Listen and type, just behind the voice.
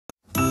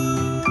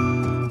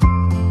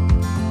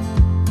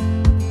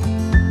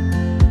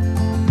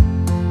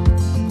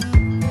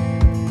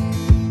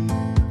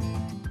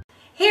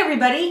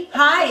everybody.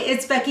 Hi,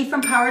 it's Becky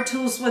from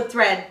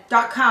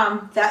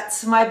powertoolswiththread.com.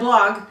 That's my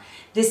blog.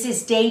 This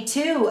is day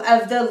 2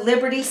 of the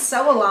Liberty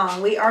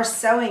Sew-Along. We are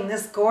sewing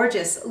this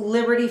gorgeous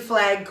Liberty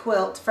flag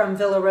quilt from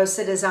Villa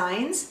Rosa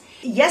Designs.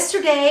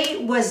 Yesterday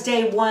was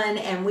day 1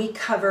 and we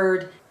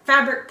covered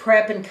fabric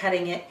prep and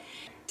cutting it.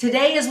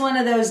 Today is one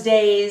of those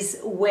days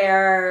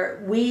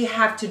where we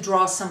have to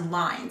draw some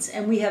lines,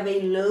 and we have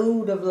a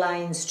load of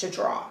lines to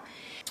draw.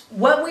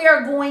 What we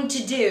are going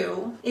to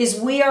do is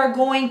we are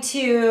going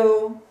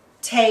to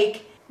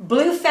take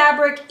blue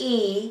fabric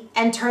E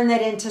and turn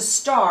that into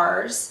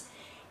stars,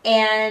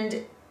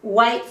 and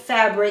white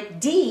fabric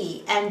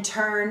D and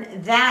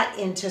turn that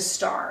into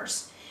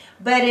stars.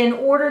 But in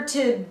order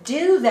to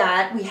do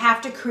that, we have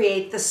to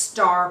create the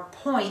star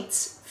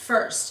points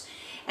first.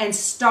 And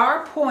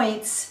star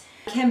points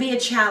can be a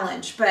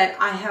challenge, but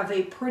I have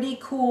a pretty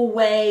cool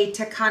way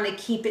to kind of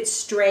keep it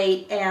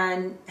straight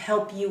and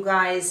help you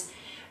guys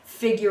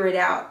figure it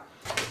out.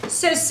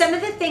 So some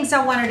of the things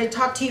I wanted to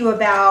talk to you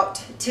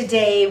about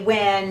today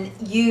when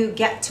you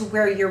get to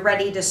where you're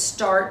ready to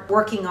start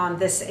working on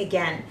this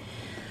again.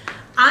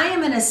 I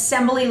am an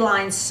assembly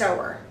line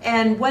sewer,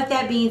 and what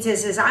that means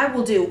is I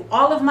will do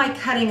all of my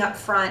cutting up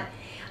front.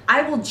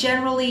 I will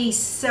generally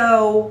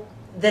sew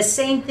the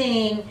same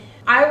thing.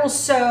 I will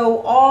sew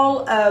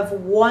all of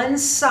one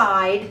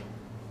side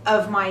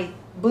of my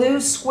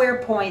blue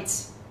square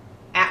points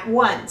at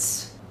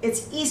once.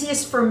 It's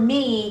easiest for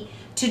me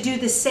to do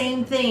the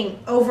same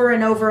thing over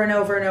and over and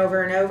over and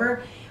over and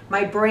over.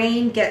 My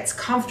brain gets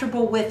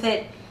comfortable with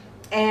it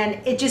and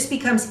it just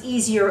becomes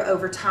easier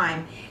over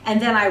time.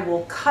 And then I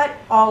will cut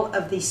all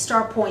of these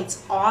star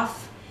points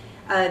off.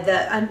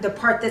 The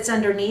part that's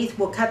underneath,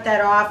 we'll cut that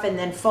off and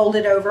then fold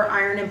it over,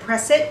 iron and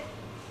press it.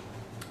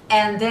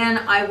 And then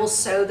I will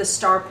sew the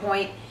star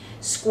point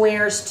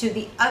squares to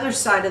the other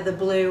side of the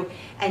blue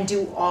and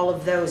do all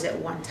of those at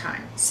one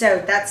time.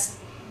 So that's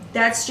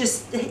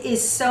just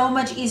is so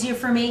much easier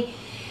for me.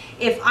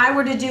 If I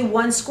were to do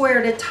one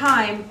square at a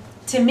time,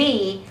 to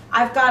me,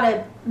 I've got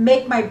to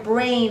make my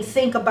brain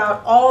think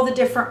about all the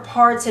different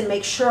parts and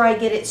make sure I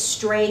get it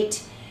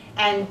straight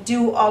and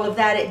do all of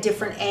that at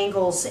different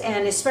angles.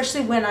 And especially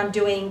when I'm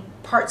doing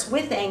parts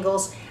with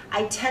angles,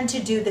 I tend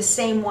to do the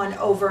same one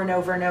over and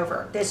over and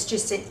over. That's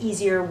just an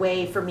easier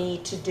way for me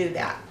to do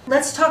that.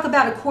 Let's talk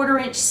about a 1/4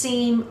 inch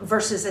seam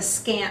versus a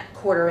scant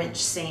 1/4 inch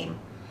seam.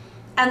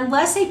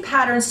 Unless a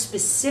pattern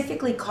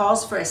specifically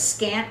calls for a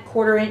scant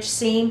 1/4 inch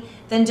seam,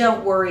 then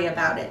don't worry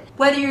about it.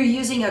 Whether you're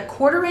using a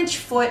 1/4 inch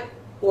foot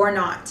or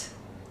not,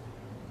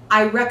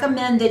 I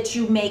recommend that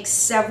you make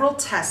several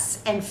tests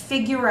and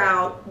figure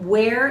out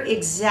where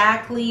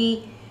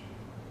exactly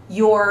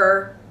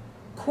your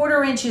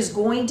 1/4 inch is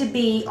going to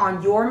be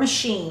on your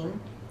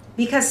machine,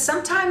 because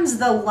sometimes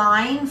the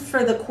line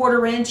for the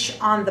 1/4 inch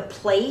on the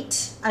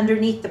plate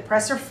underneath the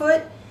presser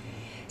foot,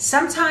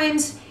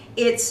 sometimes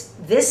it's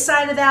this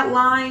side of that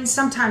line,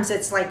 sometimes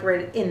it's like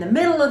right in the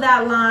middle of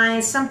that line,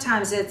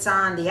 sometimes it's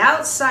on the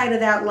outside of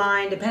that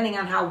line, depending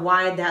on how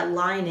wide that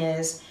line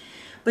is.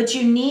 But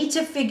you need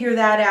to figure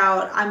that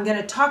out. I'm going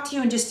to talk to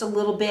you in just a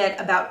little bit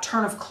about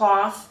turn of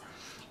cloth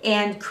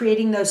and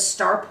creating those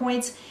star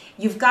points.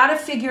 You've got to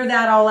figure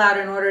that all out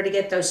in order to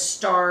get those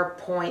star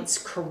points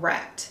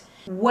correct.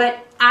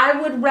 What I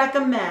would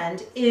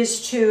recommend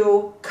is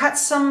to cut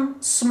some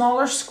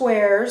smaller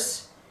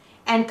squares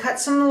and cut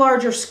some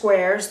larger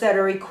squares that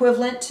are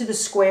equivalent to the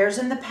squares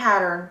in the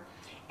pattern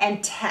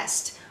and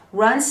test.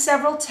 Run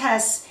several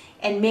tests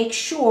and make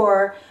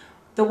sure,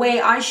 the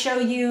way I show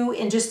you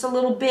in just a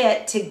little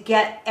bit, to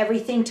get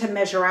everything to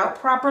measure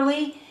out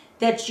properly,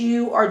 that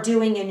you are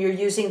doing and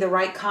you're using the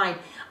right kind.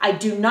 I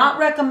do not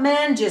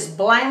recommend just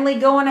blindly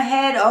going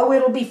ahead, oh,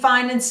 it'll be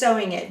fine, and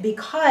sewing it,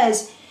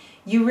 because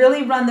you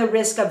really run the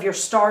risk of your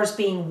stars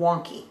being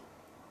wonky,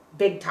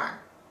 big time.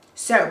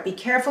 So be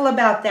careful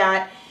about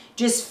that.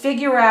 Just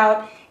figure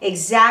out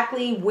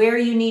exactly where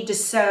you need to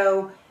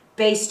sew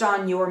based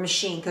on your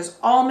machine, because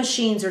all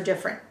machines are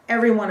different.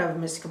 Every one of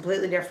them is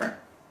completely different.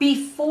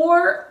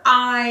 Before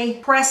I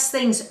press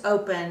things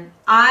open,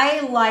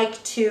 I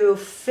like to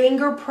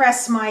finger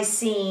press my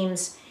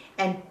seams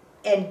and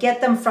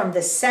get them from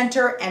the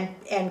center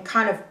and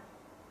kind of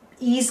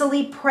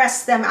easily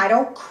press them. I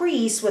don't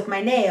crease with my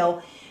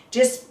nail,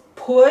 just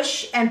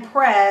push and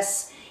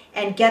press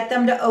and get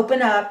them to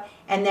open up,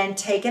 and then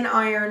take an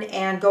iron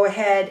and go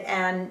ahead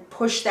and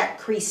push that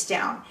crease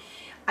down.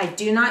 I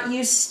do not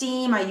use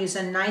steam. I use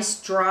a nice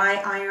dry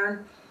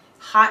iron,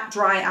 hot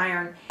dry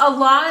iron. A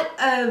lot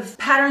of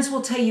patterns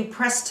will tell you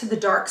press to the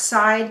dark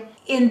side.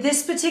 In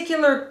this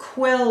particular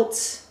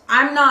quilt,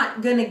 I'm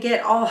not going to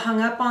get all hung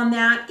up on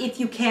that. If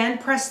you can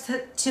press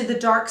to the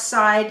dark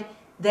side,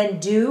 then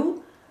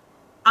do.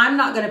 I'm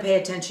not going to pay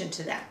attention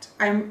to that.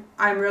 I'm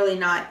really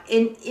not.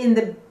 In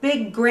the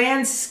big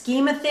grand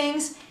scheme of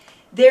things,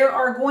 there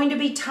are going to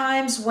be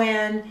times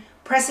when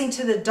pressing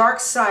to the dark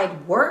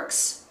side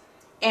works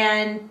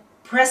and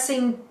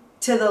pressing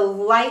to the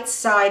light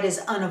side is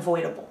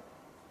unavoidable.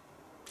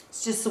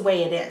 It's just the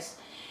way it is.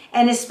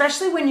 And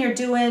especially when you're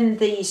doing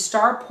the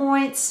star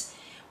points,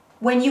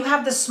 when you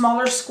have the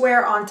smaller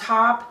square on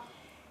top,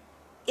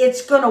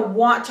 it's going to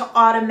want to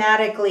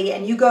automatically,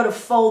 and you go to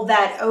fold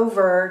that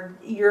over,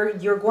 you're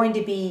not going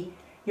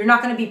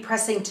to be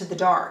pressing to the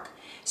dark.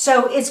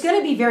 So it's going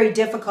to be very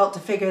difficult to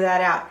figure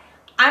that out.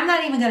 I'm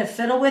not even going to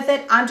fiddle with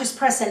it. I'm just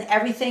pressing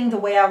everything the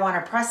way I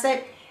want to press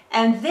it.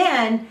 And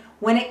then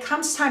when it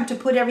comes time to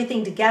put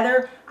everything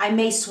together, I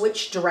may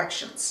switch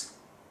directions.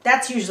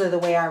 That's usually the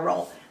way I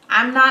roll.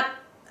 I'm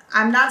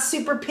not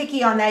super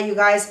picky on that, you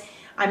guys.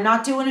 I'm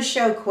not doing a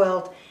show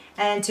quilt.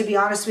 And to be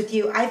honest with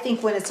you, I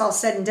think when it's all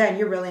said and done,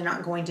 you're really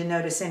not going to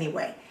notice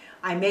anyway.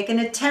 I make an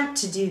attempt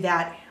to do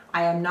that.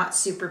 I am not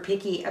super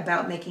picky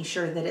about making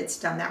sure that it's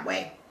done that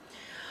way.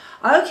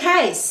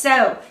 Okay,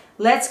 so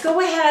let's go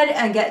ahead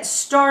and get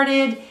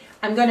started.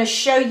 I'm going to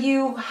show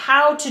you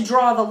how to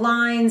draw the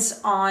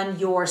lines on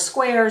your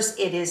squares.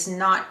 It is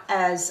not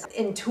as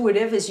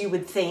intuitive as you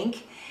would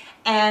think.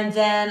 And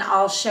then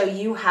I'll show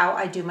you how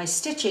I do my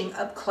stitching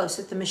up close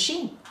at the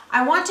machine.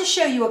 I want to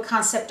show you a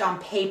concept on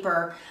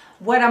paper,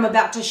 what I'm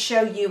about to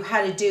show you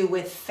how to do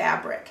with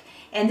fabric.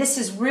 And this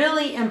is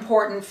really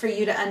important for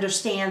you to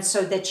understand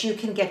so that you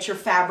can get your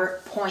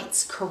fabric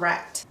points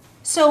correct.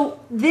 So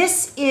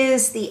this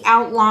is the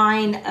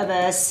outline of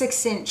a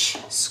 6-inch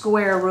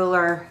square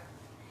ruler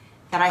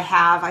that I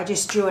have. I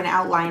just drew an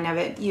outline of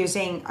it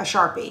using a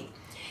Sharpie.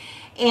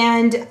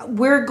 And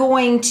we're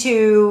going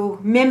to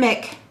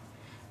mimic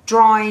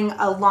drawing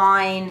a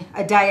line,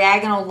 a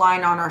diagonal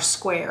line on our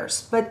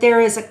squares. But there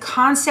is a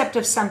concept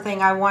of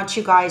something I want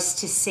you guys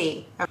to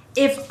see.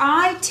 If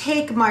I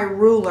take my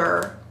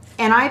ruler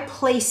and I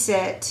place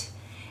it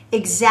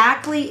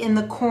exactly in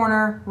the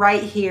corner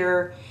right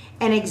here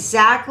and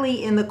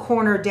exactly in the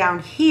corner down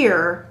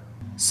here,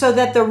 so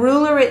that the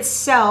ruler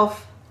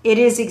itself, it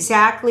is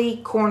exactly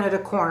corner to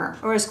corner,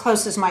 or as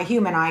close as my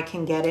human eye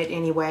can get it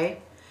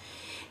anyway.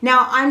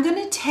 Now I'm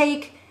going to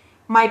take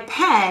my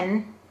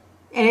pen,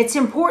 and it's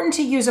important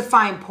to use a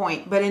fine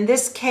point, but in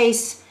this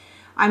case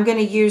I'm going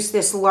to use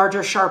this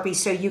larger Sharpie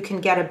so you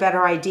can get a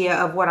better idea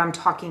of what I'm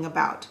talking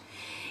about.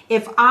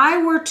 If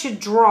I were to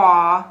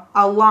draw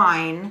a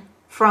line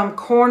from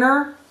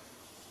corner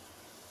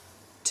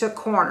to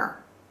corner,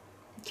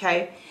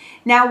 okay,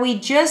 now we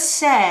just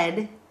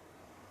said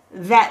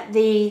that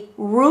the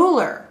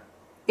ruler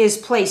is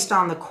placed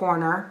on the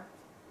corner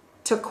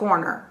to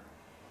corner.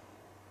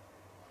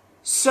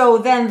 So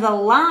then the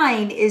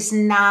line is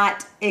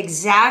not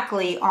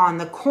exactly on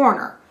the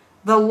corner.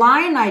 The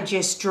line I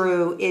just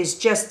drew is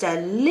just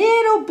a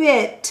little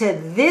bit to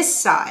this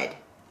side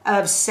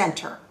of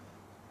center,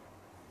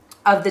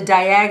 of the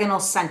diagonal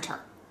center,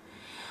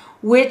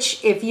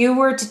 which if you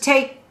were to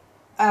take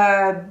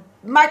a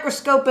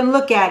microscope and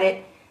look at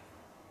it,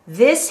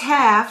 this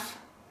half,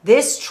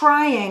 this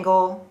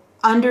triangle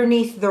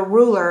underneath the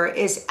ruler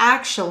is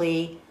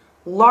actually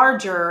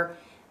larger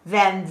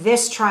than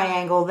this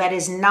triangle that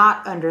is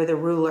not under the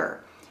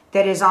ruler,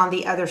 that is on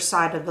the other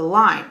side of the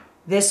line.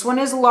 This one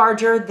is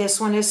larger,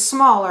 this one is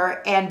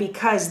smaller, and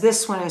because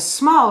this one is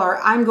smaller,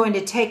 I'm going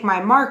to take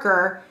my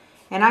marker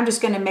and I'm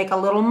just going to make a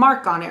little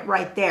mark on it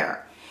right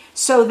there.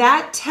 So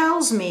that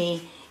tells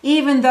me,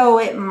 even though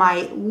it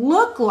might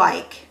look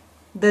like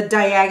the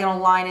diagonal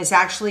line is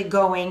actually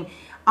going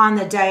on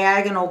the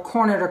diagonal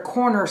corner to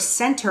corner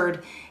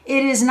centered,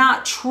 it is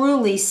not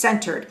truly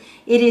centered.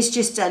 It is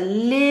just a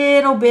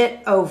little bit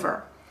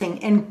over.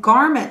 In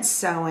garment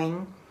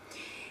sewing,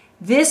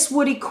 this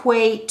would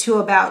equate to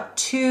about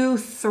 2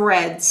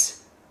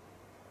 threads,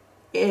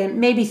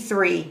 maybe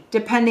 3,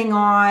 depending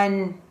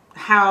on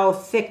how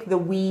thick the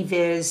weave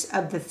is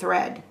of the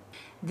thread.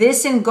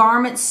 This in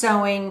garment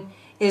sewing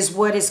is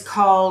what is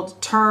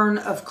called turn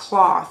of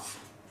cloth.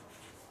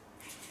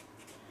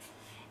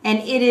 And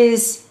it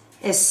is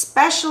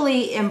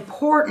especially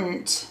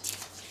important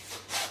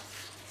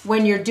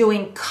when you're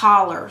doing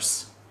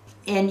collars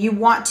and you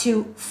want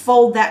to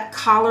fold that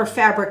collar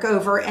fabric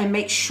over and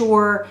make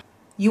sure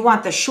you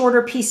want the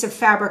shorter piece of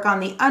fabric on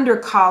the under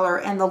collar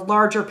and the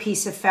larger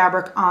piece of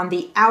fabric on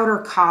the outer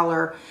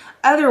collar.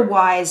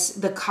 Otherwise,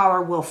 the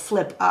collar will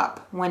flip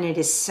up when it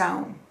is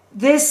sewn.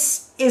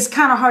 This is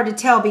kind of hard to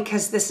tell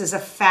because this is a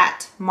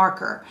fat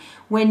marker.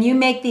 When you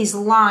make these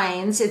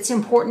lines, it's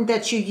important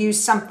that you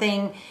use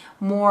something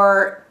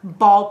more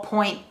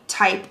ballpoint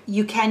type.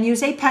 You can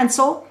use a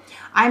pencil.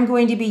 I'm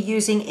going to be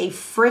using a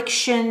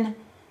friction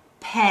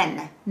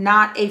pen,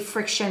 not a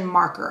friction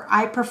marker.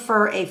 I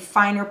prefer a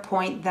finer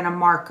point than a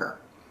marker.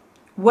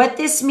 What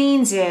this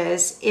means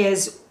is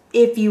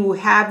if you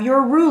have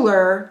your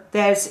ruler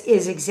that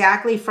is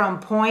exactly from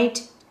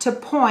point to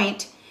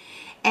point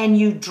and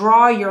you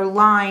draw your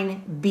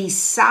line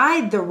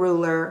beside the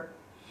ruler,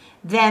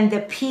 then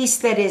the piece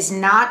that is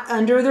not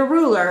under the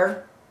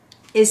ruler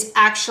is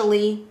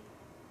actually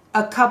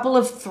a couple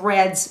of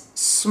threads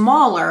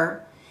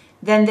smaller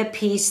than the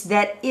piece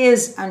that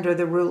is under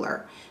the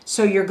ruler.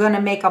 So you're going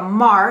to make a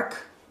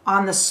mark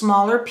on the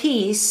smaller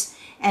piece,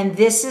 and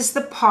this is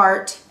the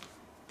part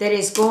that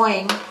is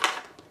going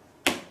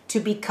to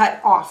be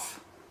cut off.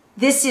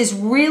 This is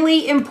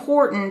really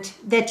important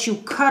that you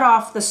cut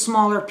off the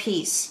smaller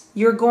piece.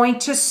 You're going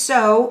to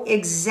sew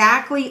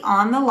exactly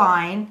on the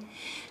line.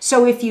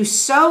 So if you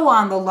sew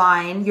on the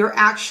line, you're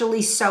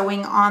actually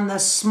sewing on the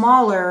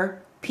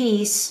smaller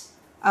piece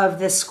of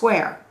the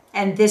square.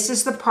 And this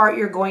is the part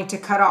you're going to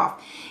cut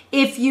off.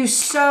 If you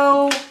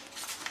sew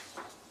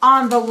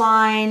on the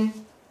line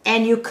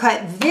and you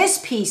cut this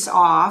piece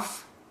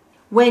off,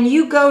 when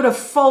you go to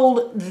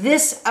fold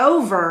this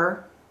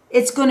over,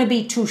 it's going to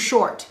be too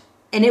short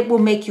and it will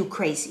make you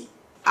crazy.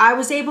 I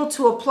was able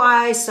to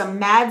apply some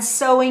mad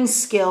sewing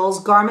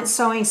skills, garment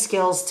sewing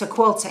skills to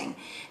quilting.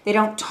 They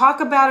don't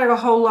talk about it a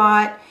whole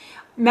lot.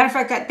 Matter of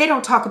fact, they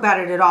don't talk about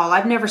it at all.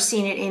 I've never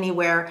seen it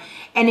anywhere.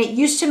 And it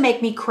used to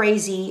make me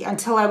crazy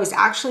until I was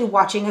actually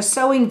watching a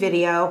sewing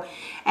video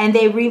and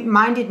they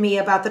reminded me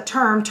about the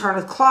term turn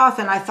of cloth,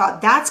 and I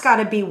thought that's got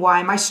to be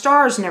why my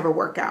stars never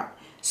work out.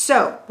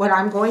 So what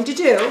I'm going to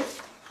do,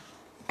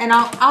 and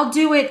I'll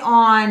do it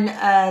on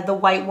the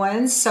white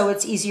ones so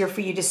it's easier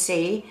for you to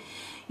see.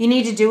 You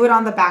need to do it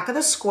on the back of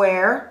the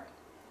square,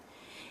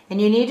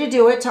 and you need to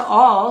do it to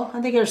all,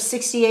 I think there's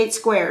 68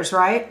 squares,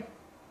 right?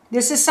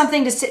 This is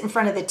something to sit in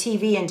front of the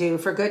TV and do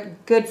for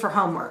good for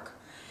homework.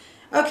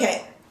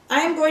 Okay,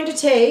 I am going to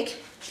take,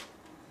 if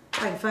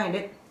I can find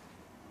it.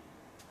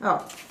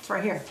 Oh, it's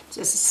right here.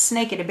 Just a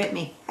snake, it bit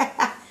me.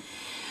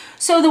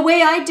 So the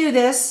way I do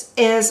this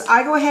is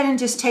I go ahead and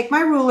just take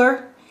my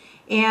ruler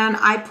and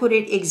I put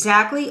it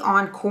exactly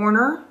on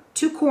corner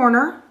to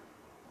corner.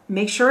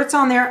 Make sure it's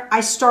on there.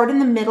 I start in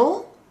the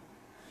middle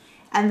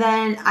and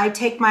then I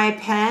take my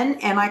pen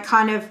and I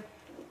kind of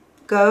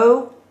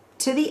go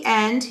to the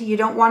end. You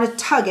don't want to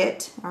tug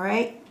it, all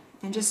right?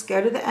 And just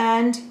go to the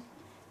end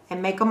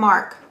and make a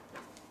mark.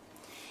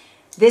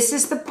 This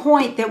is the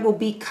point that will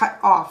be cut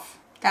off.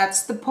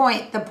 That's the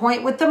point. The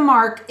point with the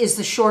mark is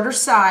the shorter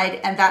side,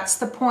 and that's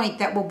the point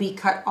that will be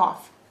cut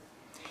off.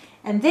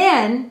 And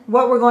then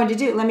what we're going to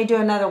do, let me do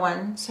another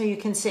one so you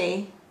can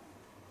see.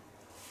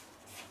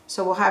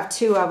 So we'll have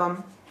two of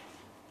them.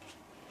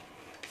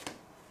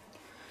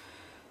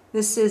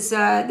 This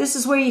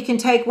is where you can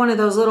take one of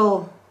those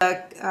little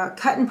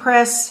cut and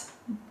press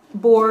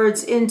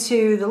boards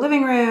into the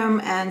living room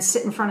and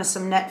sit in front of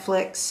some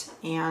Netflix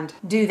and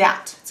do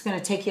that. It's going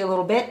to take you a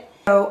little bit.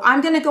 So I'm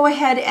going to go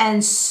ahead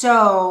and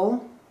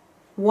sew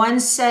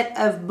one set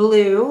of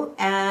blue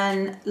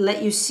and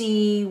let you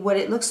see what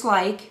it looks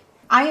like.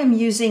 I am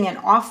using an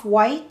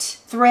off-white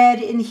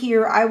thread in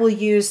here. I will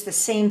use the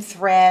same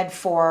thread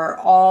for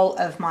all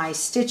of my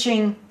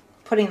stitching,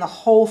 putting the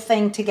whole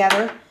thing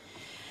together.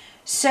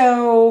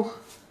 So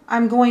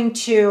I'm going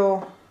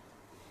to,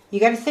 you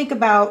got to think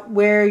about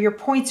where your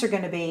points are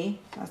going to be.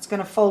 That's going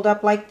to fold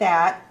up like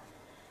that.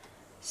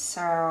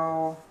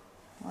 So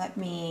let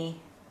me,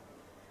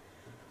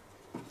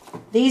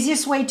 the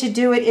easiest way to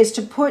do it is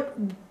to put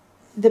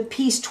the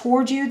piece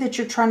toward you that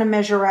you're trying to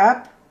measure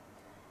up.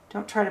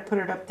 Don't try to put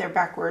it up there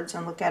backwards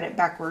and look at it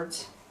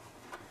backwards.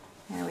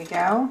 There we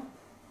go.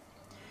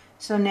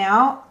 So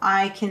now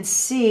I can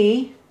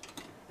see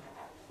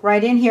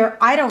right in here.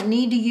 I don't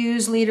need to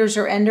use leaders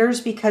or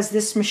enders because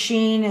this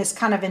machine is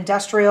kind of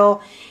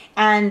industrial,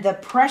 and the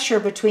pressure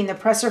between the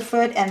presser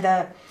foot and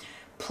the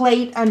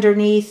plate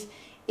underneath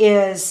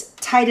is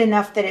tight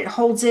enough that it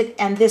holds it.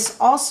 And this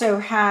also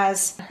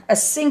has a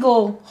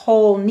single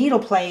hole needle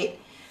plate,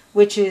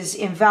 which is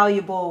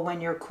invaluable when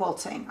you're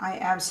quilting. I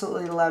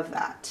absolutely love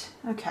that.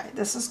 Okay,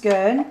 this is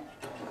good.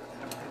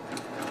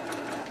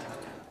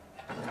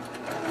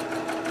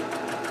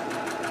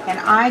 And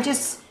I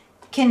just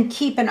can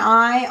keep an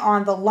eye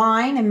on the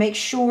line and make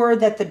sure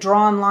that the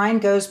drawn line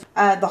goes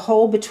the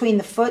hole between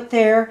the foot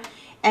there.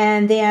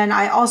 And then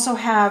I also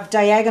have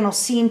diagonal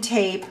seam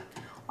tape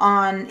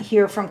on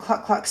here from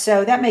Cluck Cluck,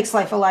 so that makes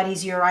life a lot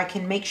easier. I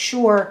can make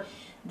sure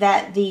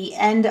that the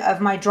end of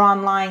my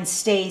drawn line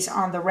stays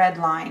on the red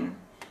line,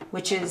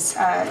 which is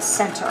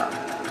center.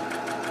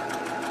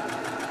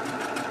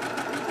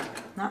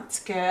 That's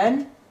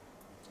good.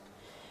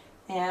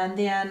 And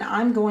then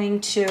I'm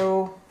going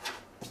to,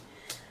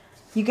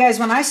 you guys,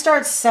 when I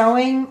start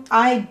sewing,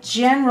 I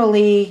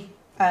generally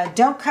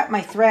don't cut my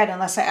thread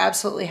unless I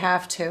absolutely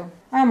have to.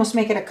 I almost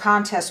make it a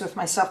contest with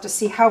myself to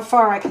see how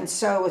far I can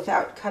sew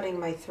without cutting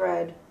my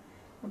thread.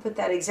 I'll put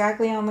that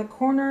exactly on the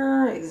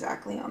corner,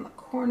 exactly on the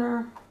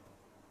corner.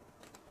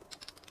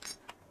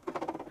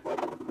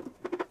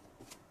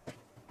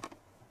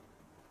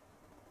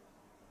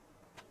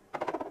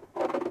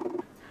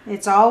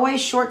 It's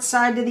always short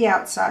side to the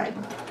outside.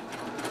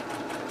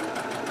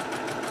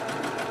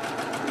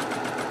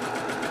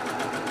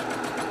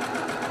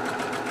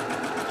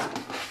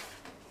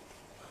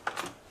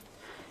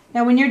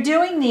 Now when you're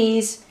doing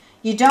these,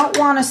 you don't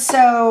want to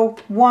sew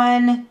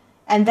one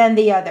and then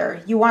the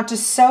other. You want to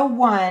sew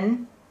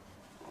one,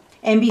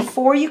 and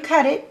before you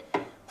cut it,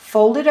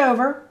 fold it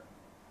over,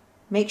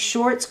 make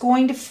sure it's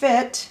going to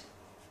fit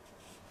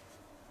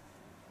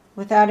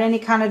without any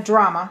kind of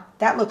drama.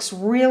 That looks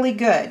really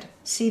good.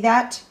 See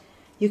that?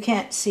 You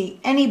can't see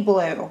any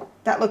blue.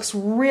 That looks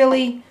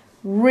really,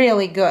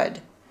 really good.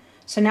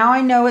 So now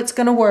I know it's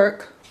going to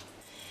work.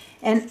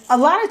 And a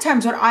lot of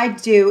times what I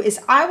do is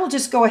I will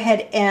just go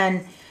ahead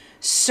and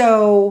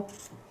sew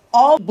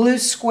all blue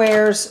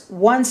squares,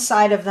 one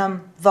side of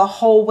them, the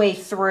whole way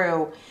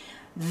through.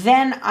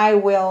 Then I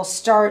will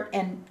start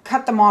and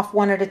cut them off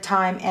one at a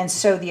time and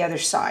sew the other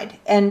side.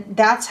 And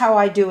that's how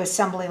I do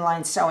assembly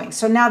line sewing.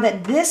 So now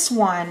that this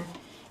one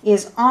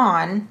is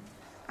on,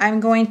 I'm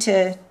going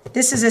to,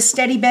 this is a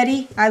Steady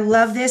Betty. I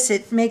love this.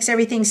 It makes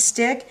everything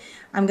stick.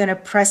 I'm going to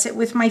press it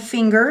with my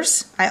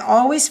fingers. I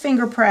always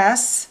finger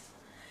press.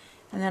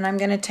 And then I'm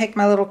going to take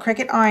my little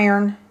Cricut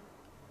iron,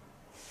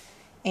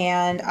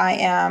 and I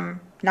am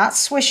not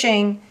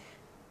swishing,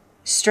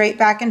 straight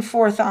back and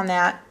forth on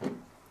that.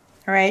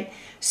 All right.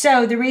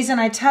 So the reason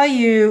I tell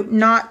you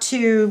not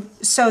to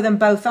sew them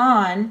both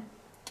on,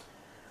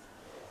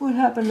 what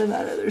happened to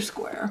that other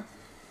square,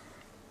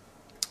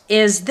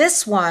 is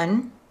this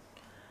one,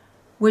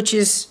 which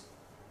is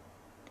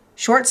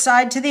short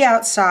side to the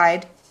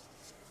outside,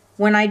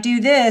 when I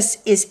do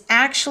this, is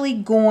actually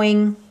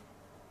going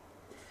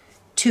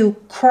to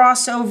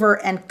cross over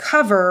and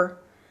cover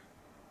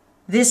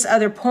this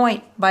other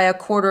point by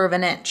 1/4 of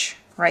an inch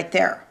right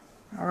there.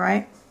 All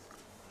right.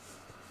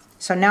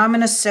 So now I'm going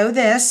to sew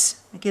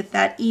this. I get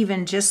that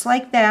even just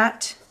like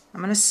that.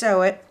 I'm going to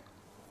sew it.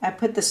 I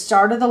put the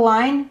start of the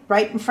line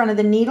right in front of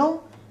the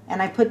needle,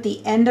 and I put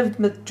the end of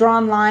the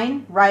drawn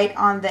line right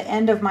on the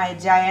end of my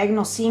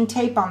diagonal seam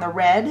tape on the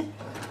red.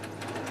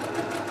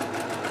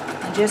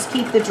 And just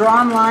keep the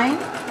drawn line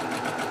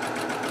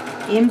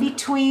in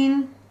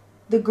between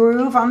the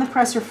groove on the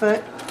presser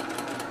foot.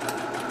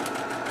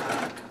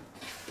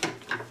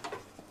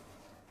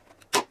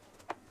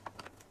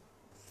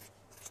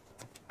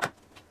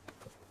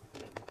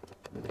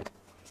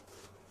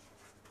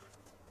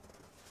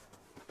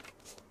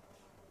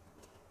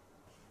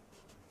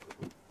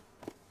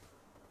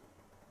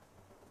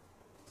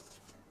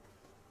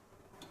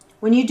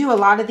 When you do a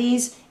lot of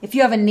these, if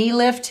you have a knee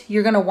lift,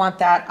 you're going to want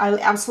that. I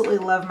absolutely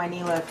love my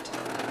knee lift.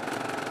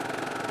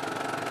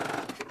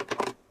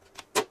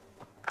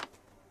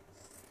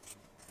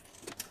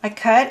 I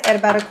cut at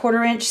about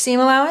 1/4 inch seam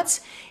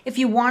allowance. If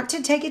you want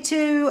to take it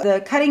to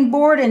the cutting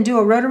board and do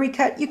a rotary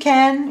cut, you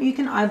can. You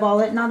can eyeball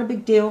it, not a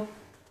big deal.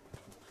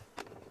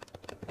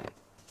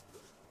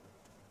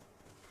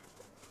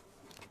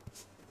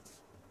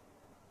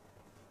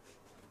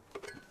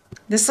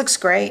 This looks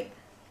great.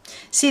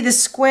 See, the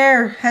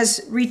square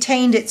has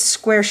retained its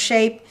square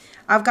shape.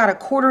 I've got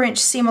 1/4 inch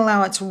seam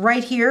allowance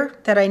right here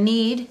that I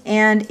need.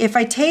 And if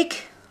I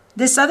take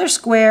this other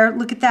square,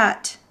 look at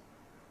that.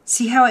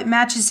 See how it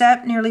matches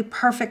up nearly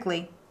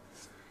perfectly.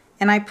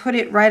 And I put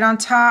it right on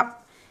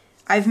top.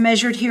 I've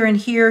measured here and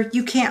here.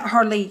 You can't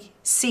hardly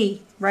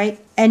see, right?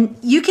 And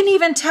you can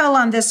even tell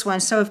on this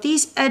one. So if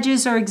these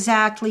edges are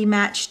exactly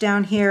matched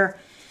down here,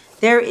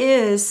 there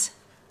is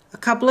a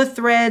couple of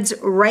threads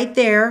right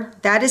there.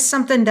 That is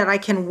something that I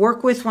can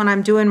work with when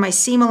I'm doing my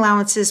seam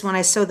allowances, when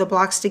I sew the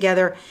blocks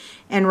together,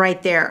 and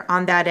right there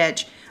on that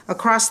edge.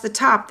 Across the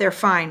top, they're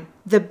fine.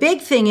 The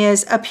big thing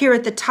is up here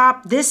at the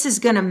top, this is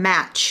gonna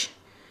match.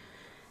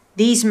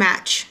 These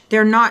match.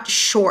 They're not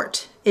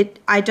short.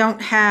 I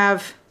don't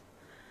have,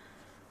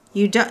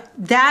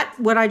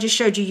 what I just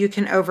showed you, you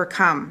can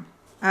overcome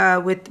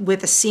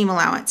with a seam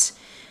allowance.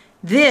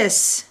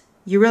 This,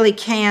 you really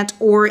can't,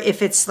 or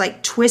if it's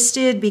like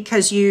twisted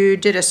because you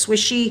did a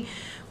swishy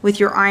with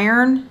your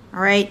iron, all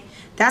right,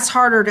 that's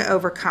harder to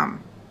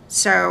overcome.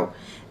 So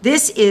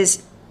this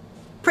is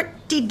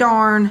pretty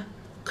darn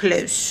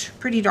close,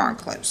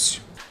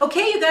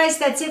 Okay, you guys,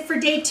 that's it for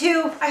day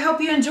 2. I hope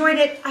you enjoyed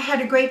it. I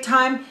had a great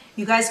time.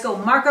 You guys go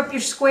mark up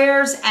your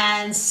squares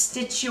and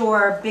stitch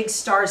your big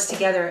stars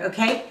together,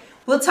 okay?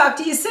 We'll talk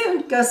to you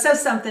soon. Go sew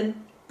something.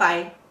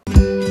 Bye.